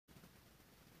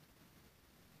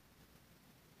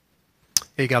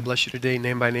Hey, God bless you today,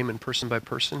 name by name and person by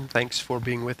person. Thanks for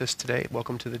being with us today.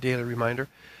 Welcome to the Daily Reminder.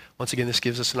 Once again, this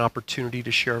gives us an opportunity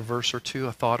to share a verse or two,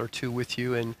 a thought or two with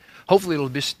you, and hopefully it'll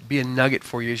just be a nugget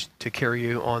for you to carry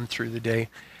you on through the day.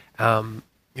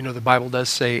 The Bible does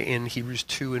say in Hebrews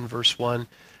 2 and verse 1,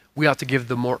 we ought to give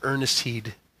the more earnest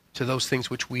heed to those things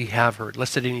which we have heard,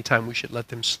 lest at any time we should let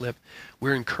them slip.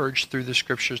 We're encouraged through the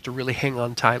scriptures to really hang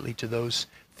on tightly to those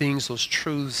things, those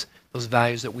truths, those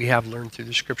values that we have learned through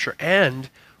the scripture. And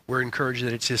we're encouraged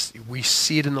that we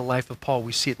see it in the life of Paul,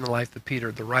 we see it in the life of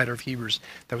Peter, the writer of Hebrews.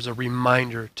 That was a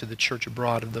reminder to the church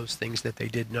abroad of those things that they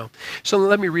did know. So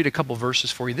let me read a couple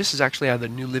verses for you. This is actually out of the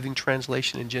New Living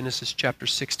Translation in Genesis chapter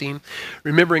 16.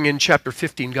 Remembering in chapter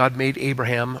 15, God made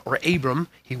Abraham, or Abram,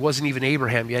 he wasn't even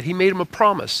Abraham yet, he made him a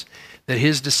promise that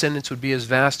his descendants would be as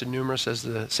vast and numerous as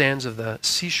the sands of the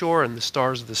seashore and the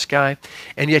stars of the sky,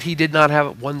 and yet he did not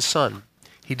have one son.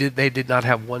 They did not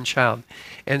have one child.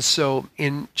 And so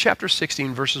in chapter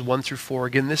 16, verses 1 through 4,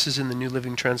 again, this is in the New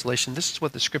Living Translation. This is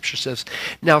what the scripture says.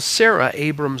 Now Sarah,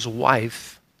 Abram's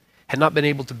wife, had not been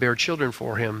able to bear children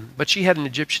for him, but she had an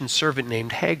Egyptian servant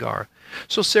named Hagar.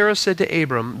 So Sarah said to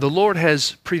Abram, "The Lord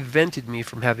has prevented me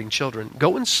from having children.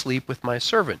 Go and sleep with my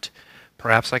servant.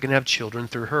 Perhaps I can have children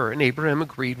through her." And Abraham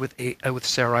agreed with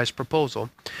Sarai's proposal.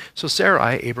 So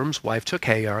Sarai, Abram's wife, took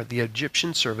Hagar, the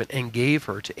Egyptian servant, and gave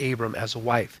her to Abram as a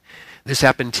wife. This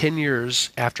happened 10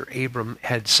 years after Abram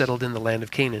had settled in the land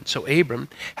of Canaan. So Abram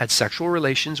had sexual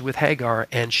relations with Hagar,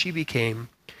 and she became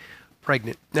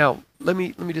pregnant. Now, let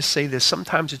me just say this.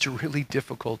 Sometimes it's really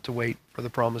difficult to wait for the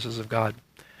promises of God.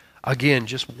 Again,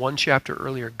 just one chapter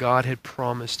earlier, God had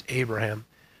promised Abram,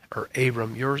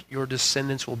 your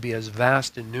descendants will be as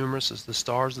vast and numerous as the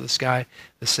stars of the sky,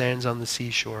 the sands on the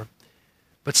seashore.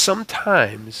 But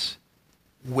sometimes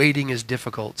waiting is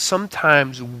difficult.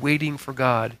 Sometimes waiting for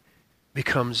God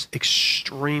becomes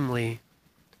extremely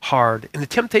hard. And the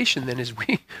temptation then is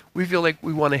we feel like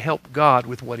we want to help God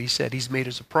with what he said. He's made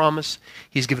us a promise.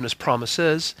 He's given us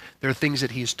promises. There are things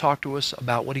that he has talked to us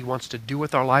about what he wants to do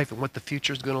with our life and what the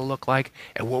future is going to look like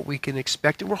and what we can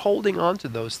expect. And we're holding on to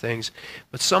those things.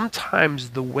 But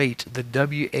sometimes the wait, the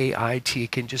W-A-I-T,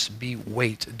 can just be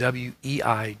wait,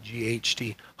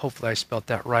 W-E-I-G-H-T. Hopefully I spelt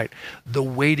that right. The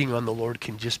waiting on the Lord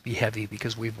can just be heavy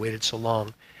because we've waited so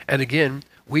long. And again,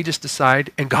 we just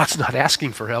decide, and God's not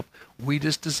asking for help, we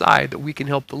just decide that we can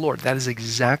help the Lord. That is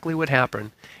exactly what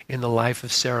happened in the life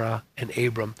of Sarah and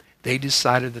Abram. They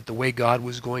decided that the way God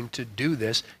was going to do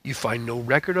this, you find no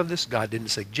record of this, God didn't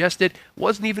suggest it,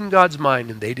 wasn't even God's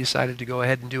mind, and they decided to go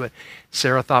ahead and do it.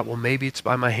 Sarah thought, well, maybe it's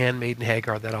by my handmaiden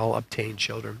Hagar that I'll obtain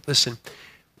children. Listen,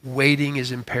 waiting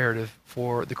is imperative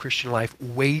for the Christian life.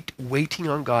 Waiting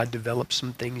on God develops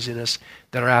some things in us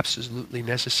that are absolutely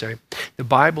necessary. The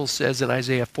Bible says in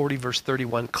Isaiah 40 verse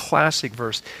 31, classic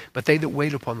verse, "But they that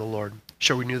wait upon the Lord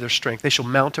shall renew their strength. They shall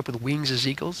mount up with wings as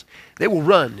eagles. They will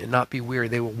run and not be weary.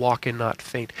 They will walk and not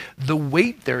faint." The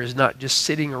wait there is not just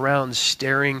sitting around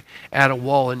staring at a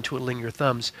wall and twiddling your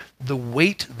thumbs. The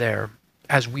wait there,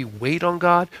 as we wait on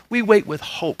God, we wait with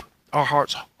hope. Our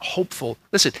hearts hopeful.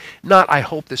 Listen, not "I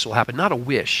hope this will happen," not a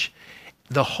wish.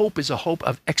 The hope is a hope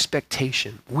of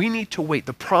expectation. We need to wait.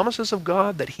 The promises of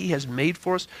God that he has made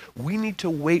for us, we need to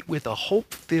wait with a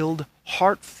hope-filled,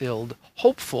 heart-filled,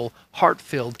 hopeful,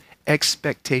 heart-filled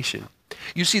expectation.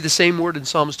 You see the same word in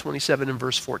Psalms 27 and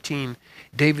verse 14.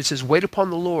 David says, "Wait upon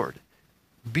the Lord.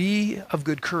 Be of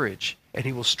good courage, and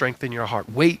he will strengthen your heart."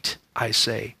 Wait, I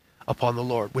say, upon the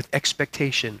Lord with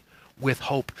expectation, with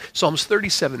hope. Psalms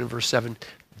 37 and verse 7,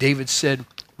 David said,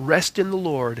 "Rest in the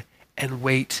Lord and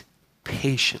wait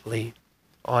patiently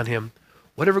on him."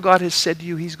 Whatever God has said to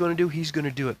you he's going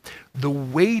to do it. The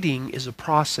waiting is a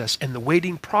process, and the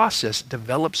waiting process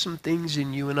develops some things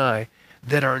in you and I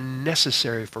that are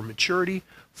necessary for maturity,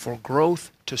 for growth,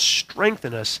 to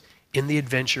strengthen us in the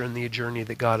adventure and the journey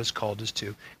that God has called us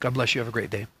to. God bless you. Have a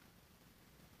great day.